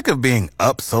of being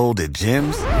upsold at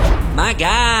gyms? My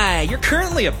guy, you're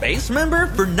currently a base member?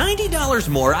 For $90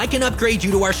 more, I can upgrade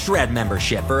you to our Shred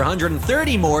membership. For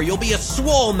 $130 more, you'll be a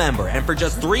Swole member. And for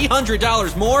just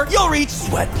 $300 more, you'll reach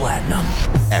Sweat Platinum.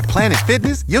 At Planet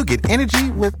Fitness, you'll get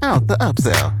energy without the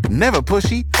upsell. Never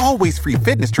pushy, always free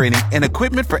fitness training and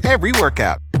equipment for every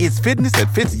workout. It's fitness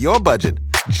that fits your budget.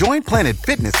 Join Planet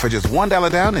Fitness for just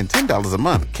 $1 down and $10 a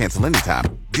month. Cancel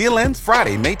anytime. Deal ends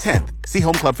Friday, May 10th. See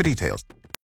Home Club for details.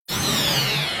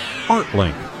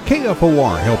 ArtLink.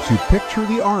 KFOR helps you picture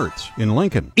the arts in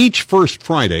Lincoln. Each first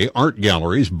Friday, art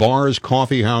galleries, bars,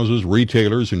 coffee houses,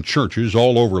 retailers, and churches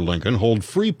all over Lincoln hold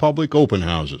free public open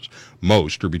houses.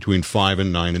 Most are between 5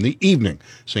 and 9 in the evening.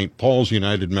 St. Paul's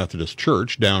United Methodist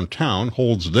Church downtown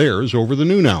holds theirs over the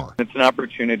noon hour. It's an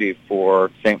opportunity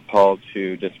for St. Paul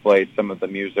to display some of the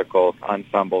musical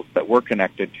ensembles that we're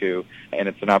connected to, and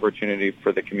it's an opportunity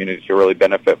for the community to really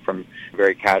benefit from a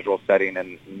very casual setting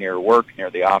and near work,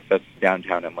 near the office,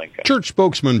 downtown in Lincoln. Church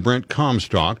spokesman Brent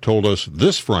Comstock told us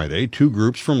this Friday 2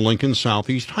 groups from Lincoln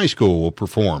Southeast High School will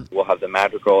perform. We'll have the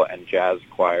madrigal and jazz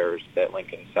choirs that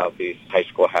Lincoln Southeast High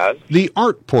School has. The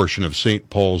art portion of St.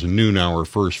 Paul's noon hour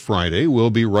first Friday will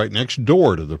be right next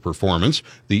door to the performance,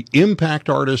 the Impact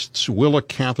Artists Willa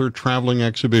Cather Traveling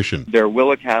Exhibition. They're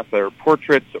Willa Cather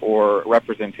portraits or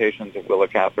representations of Willa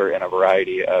Cather in a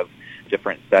variety of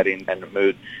different settings and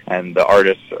moods, and the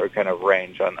artists are kind of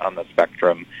range on the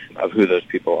spectrum of who those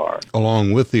people are.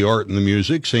 Along with the art and the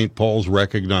music, St. Paul's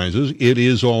recognizes it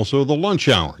is also the lunch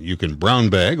hour. You can brown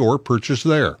bag or purchase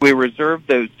there. We reserve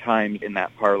those times in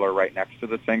that parlor right next to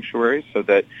the sanctuary so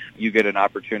that you get an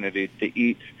opportunity to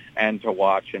eat and to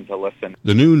watch and to listen.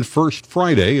 The noon first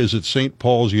Friday is at St.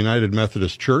 Paul's United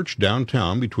Methodist Church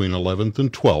downtown between 11th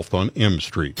and 12th on M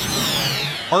Street.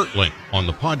 ArtLink on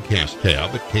the podcast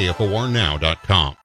tab at KFORnow.com.